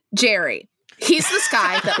 Toothy Jerry. He's this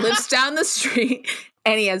guy that lives down the street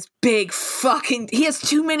and he has he has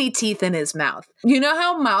too many teeth in his mouth. You know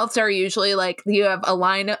how mouths are usually like you have a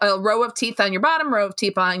row of teeth on your bottom, row of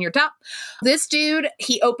teeth on your top? This dude,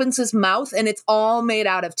 he opens his mouth and it's all made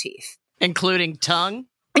out of teeth. Including tongue?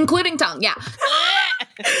 Including tongue, yeah.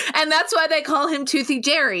 And that's why they call him Toothy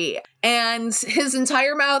Jerry. And his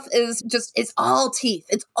entire mouth is it's all teeth.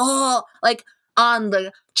 It's all like on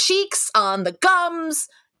the cheeks, on the gums,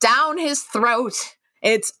 down his throat.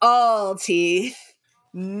 It's all teeth.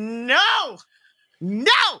 No!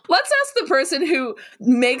 No! Let's ask the person who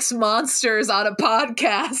makes monsters on a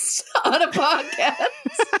podcast.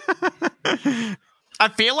 I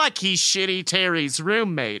feel like he's Shitty Terry's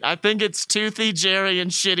roommate. I think it's Toothy Jerry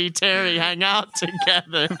and Shitty Terry hang out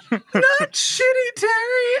together. Not Shitty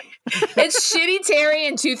Terry. It's Shitty Terry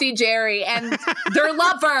and Toothy Jerry, and they're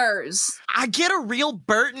lovers. I get a real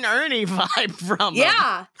Bert and Ernie vibe from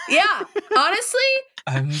them. Yeah. Honestly,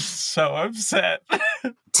 I'm so upset.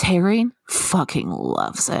 Terry fucking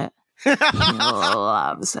loves it. He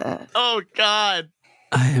loves it. Oh, God.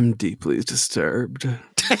 I am deeply disturbed.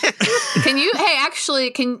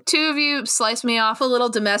 Can two of you slice me off a little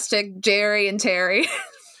domestic Jerry and Terry?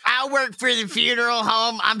 I work for the funeral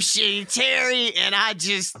home. I'm Shitty Terry, and I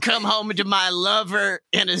just come home to my lover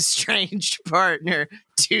and estranged partner,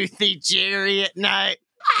 Toothy Jerry, at night.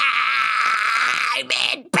 I'm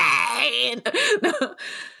in pain.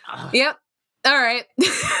 Yep. All right.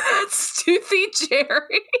 That's Toothy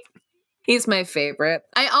Jerry. He's my favorite.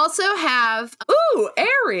 I also have,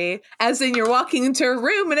 airy, as in you're walking into a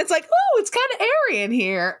room and it's like, it's kind of airy in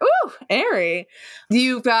here. Ooh, airy.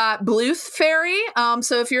 You've got Bluth Fairy.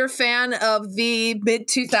 So if you're a fan of the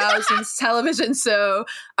mid-2000s television show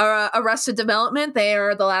Arrested Development, they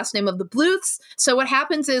are the last name of the Bluths. So what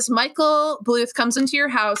happens is Michael Bluth comes into your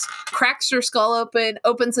house, cracks your skull open,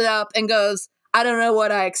 opens it up, and goes, I don't know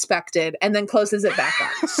what I expected, and then closes it back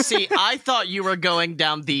up. See, I thought you were going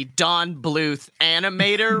down the Don Bluth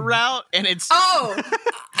animator route, and it's... Oh,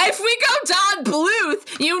 if we go Don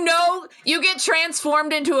Bluth, you get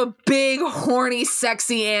transformed into a big, horny,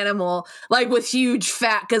 sexy animal, like with huge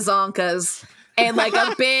fat gazonkas, and like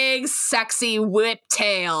a big, sexy whip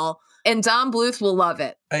tail, and Don Bluth will love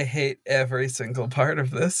it. I hate every single part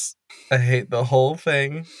of this. I hate the whole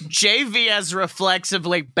thing. JV has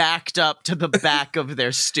reflexively backed up to the back of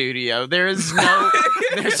their studio. There's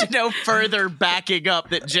no further backing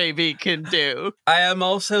up that JV can do. I am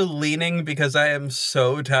also leaning because I am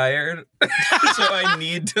so tired. So I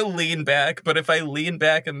need to lean back. But if I lean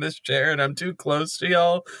back in this chair and I'm too close to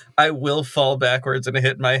y'all, I will fall backwards and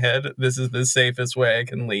hit my head. This is the safest way I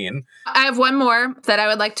can lean. I have one more that I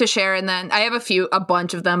would like to share, and then I have a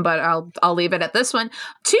bunch of them, but I'll leave it at this one.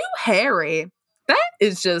 Too hairy. That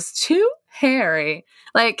is just too hairy.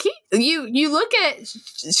 Like you look at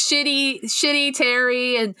shitty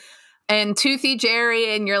Terry and Toothy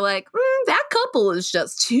Jerry, and you're like, that couple is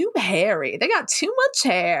just too hairy. They got too much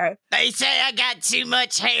hair. They say I got too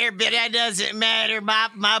much hair, but that doesn't matter. My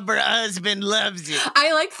husband loves it.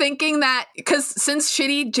 I like thinking that because since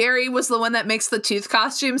Shitty Jerry was the one that makes the tooth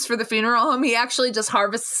costumes for the funeral home, he actually just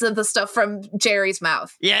harvests the stuff from Jerry's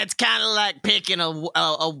mouth. Yeah, it's kind of like picking the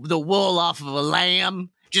wool off of a lamb.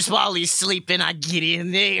 Just while he's sleeping, I get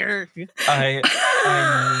in there. I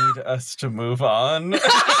need us to move on. Because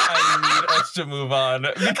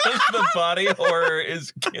the body horror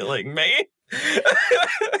is killing me.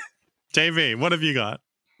 JV, what have you got?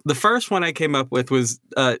 The first one I came up with was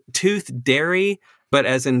Tooth Dairy, but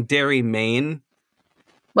as in Dairy, Maine.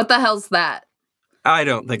 What the hell's that? I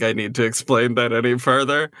don't think I need to explain that any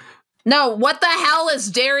further. No, what the hell is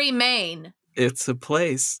Dairy, Maine? It's a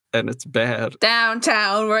place, and it's bad.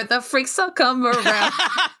 Downtown where the freaks all come around.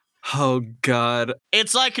 Oh, God.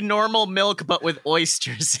 It's like normal milk, but with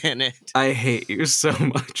oysters in it. I hate you so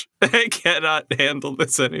much. I cannot handle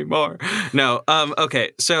this anymore. No,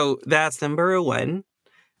 okay, so that's number 1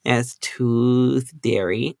 as tooth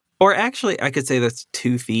dairy. Or actually, I could say that's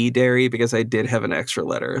toothy dairy because I did have an extra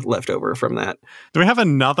letter left over from that. Do we have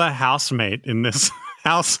another housemate in this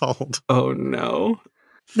household? Oh, no.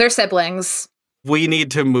 They're siblings. We need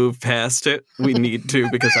to move past it. We need to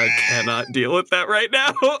because I cannot deal with that right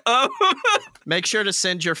now. Make sure to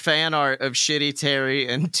send your fan art of Shitty Terry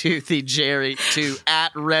and Toothy Jerry to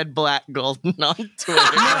 @RedBlackGolden on Twitter.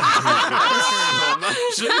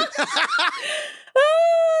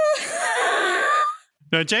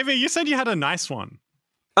 No, JV, you said you had a nice one.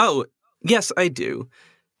 Oh, yes, I do.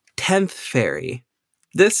 10th Fairy.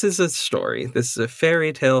 This is a story. This is a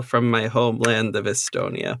fairy tale from my homeland of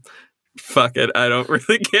Estonia. Fuck it, I don't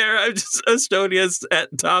really care. I'm just Estonia's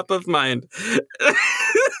at top of mind.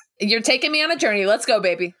 You're taking me on a journey. Let's go,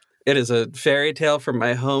 baby. It is a fairy tale from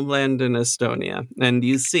my homeland in Estonia. And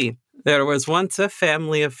you see, there was once a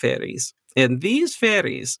family of fairies. And these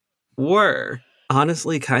fairies were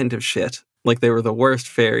honestly kind of shit. Like they were the worst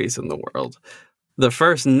fairies in the world. The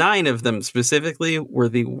first 9 of them specifically were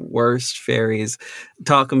the worst fairies.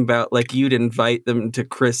 Talking about like you'd invite them to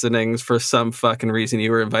christenings for some fucking reason.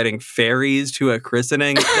 You were inviting fairies to a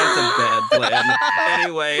christening. That's a bad plan.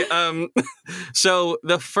 Anyway, so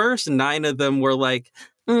the first 9 of them were like,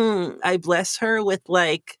 I bless her with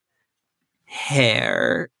like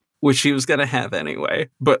hair, which she was gonna have anyway.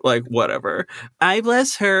 But like whatever. I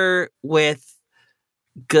bless her with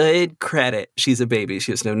good credit. She's a baby.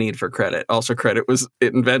 She has no need for credit. Also, credit was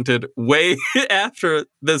invented way after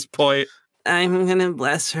this point. I'm going to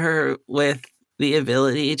bless her with the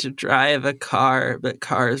ability to drive a car, but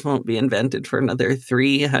cars won't be invented for another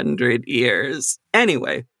 300 years.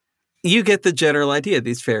 Anyway, you get the general idea.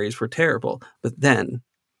 These fairies were terrible. But then,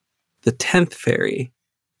 the 10th fairy,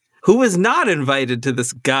 who was not invited to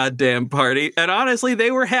this goddamn party. And honestly,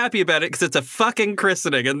 they were happy about it because it's a fucking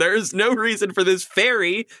christening. And there's no reason for this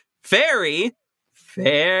fairy to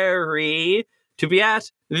be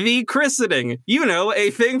at the christening. You know,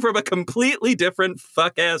 a thing from a completely different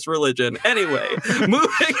fuck-ass religion. Anyway,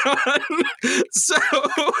 moving on. So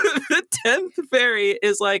the 10th fairy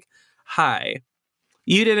is like, hi,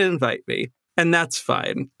 you didn't invite me. And that's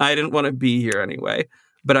fine. I didn't want to be here anyway.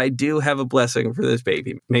 But I do have a blessing for this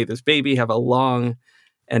baby. May this baby have a long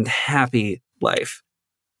and happy life.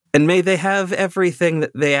 And may they have everything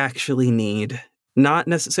that they actually need. Not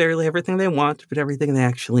necessarily everything they want, but everything they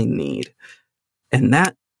actually need. And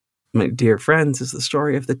that, my dear friends, is the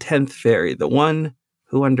story of the 10th fairy, the one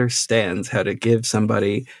who understands how to give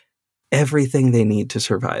somebody everything they need to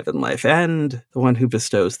survive in life, and the one who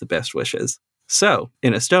bestows the best wishes. So,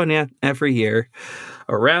 in Estonia, every year,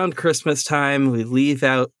 around Christmas time, we leave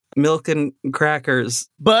out milk and crackers.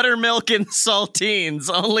 Buttermilk and saltines,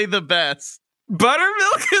 only the best.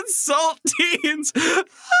 Buttermilk and saltines!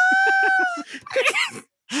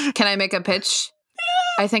 Can I make a pitch?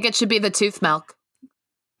 I think it should be the tooth milk.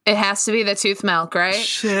 It has to be the tooth milk, right?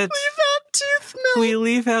 Shit. Leave out tooth milk. We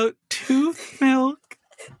leave out tooth milk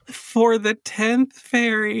for the 10th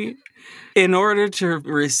fairy in order to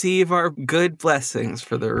receive our good blessings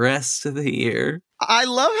for the rest of the year. I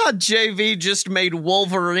love how JV just made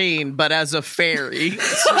Wolverine, but as a fairy.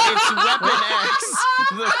 So it's Weapon X,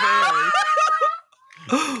 the fairy.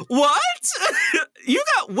 What? You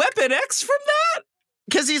got Weapon X from that?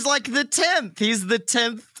 Because he's like the 10th. He's the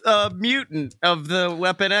 10th mutant of the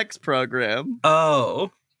Weapon X program.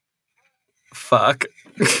 Oh. Fuck.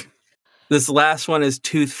 This last one is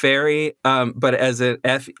Tooth Fairy, but as an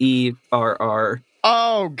F-E-R-R.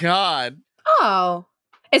 Oh, God. Oh.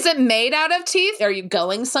 Is it made out of teeth? Are you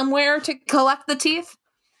going somewhere to collect the teeth?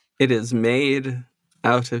 It is made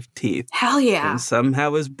out of teeth. Hell yeah. And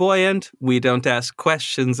somehow is buoyant. We don't ask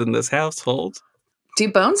questions in this household. Do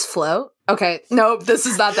bones float? Okay. Nope, this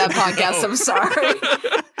is not that podcast. I'm sorry.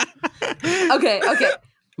 Okay.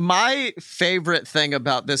 My favorite thing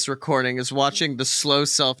about this recording is watching the slow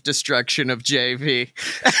self-destruction of JV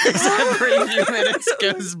as every few minutes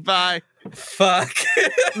goes by. Fuck.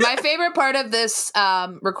 My favorite part of this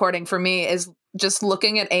recording for me is just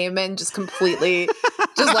looking at Eamon just completely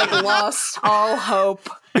just like lost all hope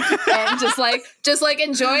and just like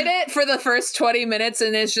enjoyed it for the first 20 minutes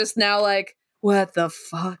and is just now like, what the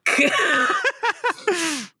fuck?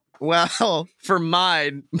 Well, for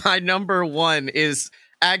mine, my number one is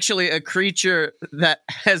actually a creature that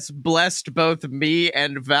has blessed both me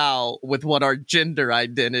and Val with what our gender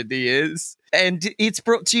identity is. And it's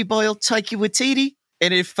brought to you by Taika Waititi.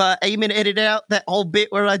 And if Eamon edited out that whole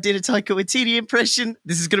bit where I did a Taika Waititi impression,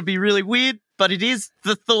 this is going to be really weird, but it is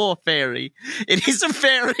the Thor fairy. It is a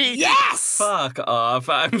fairy. Yes! Fuck off.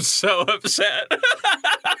 I'm so upset.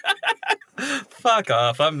 Fuck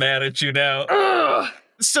off. I'm mad at you now. Ugh.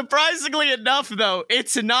 Surprisingly enough, though,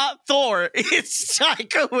 it's not Thor. It's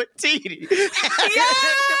Taika Waititi.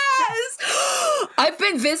 Yes! I've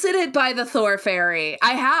been visited by the Thor fairy.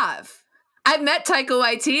 I have. I've met Taika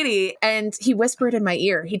Waititi, and he whispered in my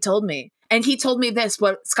ear. He told me. And he told me this,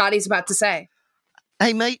 what Scotty's about to say.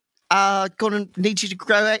 Hey, mate, gonna need you to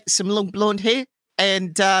grow out some long blonde hair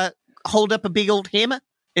and hold up a big old hammer,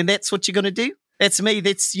 and that's what you're gonna do. That's me.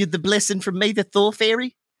 That's you. The blessing from me, the Thor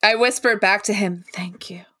fairy. I whispered back to him, thank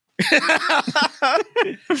you.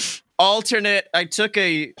 Alternate, I took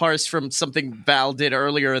a parse from something Val did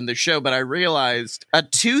earlier in the show, but I realized a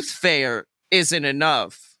tooth fair isn't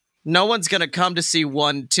enough. No one's going to come to see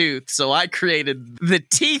one tooth, so I created the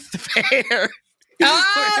teeth fair.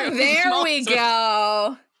 Oh, there we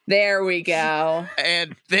go. There we go.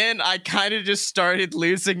 And then I kind of just started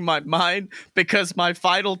losing my mind because my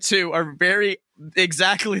final two are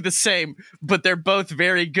exactly the same, but they're both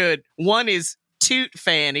very good. One is Toot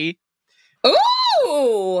Fanny.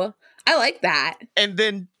 Ooh, I like that. And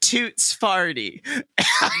then Toots Farty.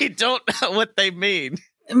 I don't know what they mean.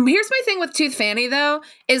 Here's my thing with Tooth Fanny, though,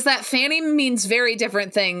 is that Fanny means very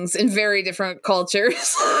different things in very different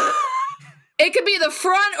cultures. It could be the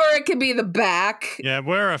front or it could be the back. Yeah,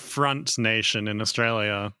 we're a front nation in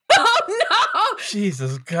Australia. Oh, no!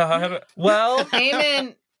 Jesus God. Well,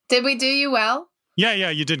 Eamon, did we do you well?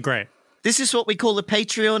 Yeah, you did great. This is what we call a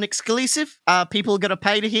Patreon exclusive. People are going to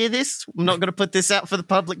pay to hear this. I'm not going to put this out for the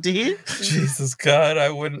public to hear. Jesus God, I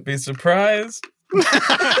wouldn't be surprised.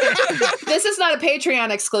 This is not a Patreon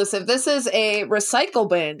exclusive. This is a recycle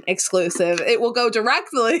bin exclusive. It will go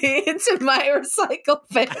directly into my recycle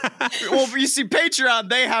bin. Well, you see, Patreon,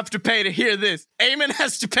 they have to pay to hear this. Eamon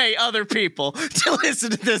has to pay other people to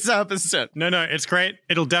listen to this episode. No, it's great.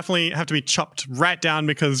 It'll definitely have to be chopped right down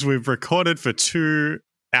because we've recorded for 2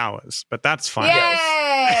 hours, but that's fine.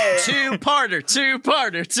 Yay! Two-parter.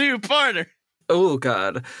 Oh,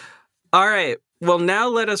 God. All right. Well, now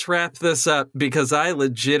let us wrap this up because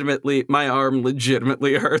my arm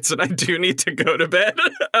legitimately hurts and I do need to go to bed.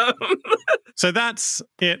 So that's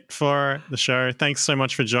it for the show. Thanks so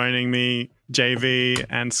much for joining me, JV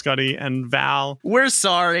and Scotty and Val. We're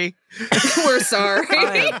sorry. We're sorry.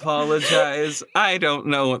 I apologize. I don't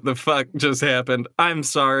know what the fuck just happened. I'm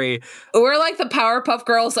sorry. We're like the Powerpuff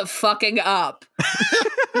Girls of fucking up.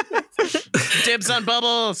 Dibs on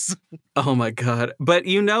bubbles. Oh my God. But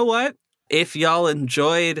you know what? If y'all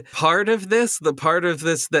enjoyed the part of this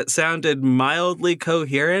that sounded mildly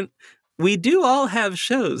coherent, we do all have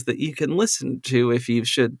shows that you can listen to if you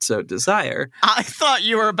should so desire. I thought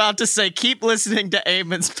you were about to say, keep listening to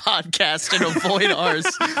Eamon's podcast and avoid ours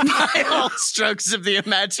by all strokes of the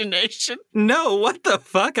imagination. No, what the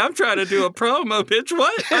fuck? I'm trying to do a promo, bitch.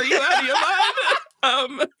 What? Are you out of your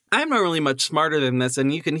mind? I'm not really much smarter than this,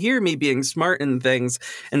 and you can hear me being smart in things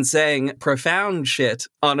and saying profound shit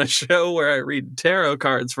on a show where I read tarot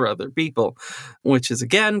cards for other people, which is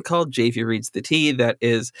again called JV Reads the Tea. That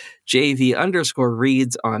is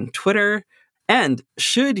JV_reads on Twitter. And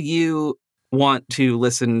should you want to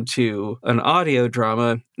listen to an audio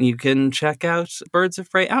drama, you can check out Birds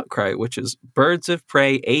of Prey Outcry, which is Birds of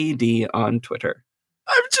Prey AD on Twitter.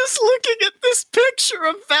 I'm just looking at this picture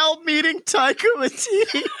of Val meeting Taika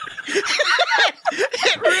Waititi.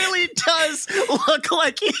 It really does look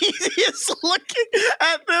like he is looking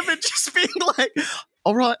at them and just being like,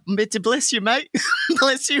 all right, I'm meant to bless you, mate.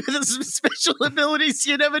 Bless you with some special abilities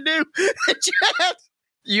you never knew that you had.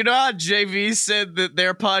 You know how JV said that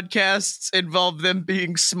their podcasts involve them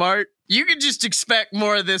being smart? You can just expect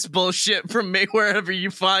more of this bullshit from me wherever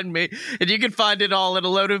you find me. And you can find it all at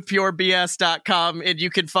aloadofpurebs.com. And you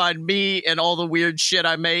can find me and all the weird shit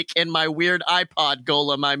I make and my weird iPod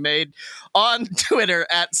golem I made on Twitter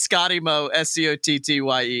at ScottyMo,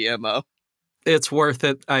 SCOTTYEMO. It's worth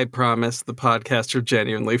it, I promise. The podcasts are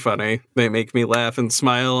genuinely funny. They make me laugh and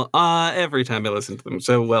smile every time I listen to them.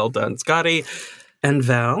 So well done, Scotty. And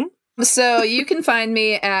Val? So you can find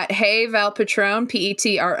me at Hey Val Petrone,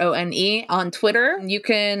 Petrone, on Twitter. You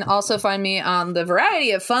can also find me on the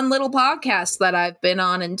variety of fun little podcasts that I've been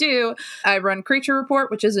on and do. I run Creature Report,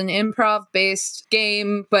 which is an improv-based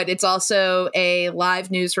game, but it's also a live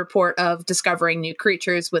news report of discovering new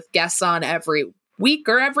creatures with guests on every week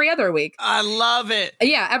or every other week. I love it.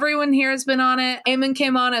 Yeah, everyone here has been on it. Eamon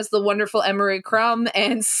came on as the wonderful Emery Crumb,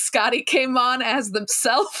 and Scotty came on as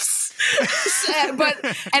themselves.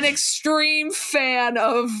 but an extreme fan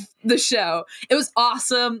of the show. It was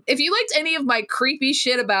awesome. If you liked any of my creepy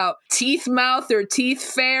shit about teeth mouth or teeth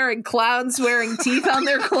fair and clowns wearing teeth on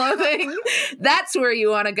their clothing, that's where you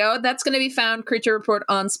want to go. That's going to be found Creature Report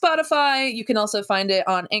on Spotify. You can also find it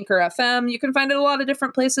on Anchor FM. You can find it a lot of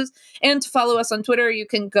different places. And to follow us on Twitter, you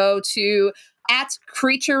can go to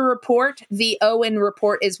 @Creature Report. The O in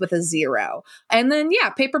report is with a 0. And then,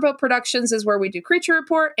 Paperboat Productions is where we do Creature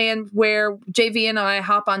Report and where JV and I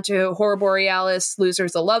hop onto Horror Borealis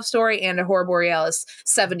Losers a Love Story and a Horror Borealis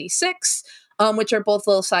 76, which are both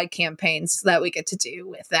little side campaigns that we get to do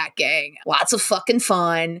with that gang. Lots of fucking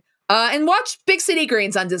fun. And watch Big City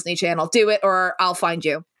Greens on Disney Channel. Do it or I'll find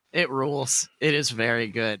you. It rules. It is very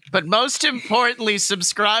good. But most importantly,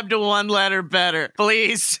 subscribe to One Letter Better.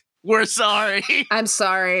 Please. We're sorry. I'm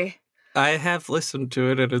sorry. I have listened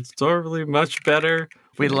to it, and it's totally much better.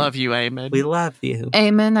 We love you, Eamon. We love you.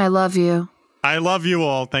 Eamon, I love you. I love you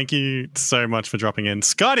all. Thank you so much for dropping in.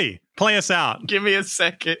 Scotty, play us out. Give me a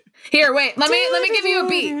second. Here, wait. Let me give you a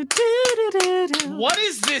beat. What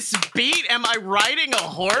is this beat? Am I riding a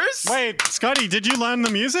horse? Wait, Scotty, did you learn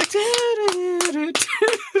the music?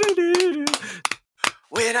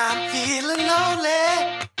 When I'm feeling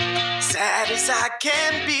lonely, sad as I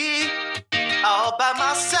can be, all by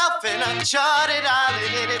myself in uncharted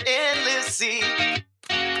island in an endless sea.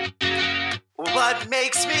 What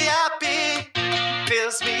makes me happy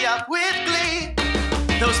fills me up with glee.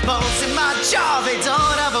 Those bones in my jaw, they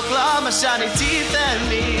don't ever claw my shiny teeth at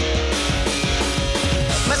me.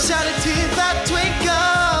 My shiny teeth that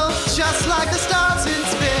twinkle just like the stars in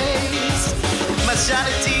space. My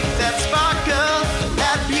shiny teeth that sparkle,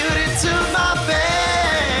 add beauty to my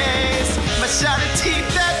face. My shiny teeth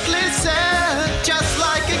that glisten just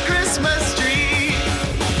like a Christmas tree.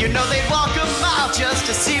 You know they'd walk a mile just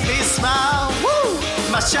to see me smile. Woo!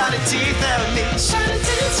 My shiny teeth help me. Shiny teeth.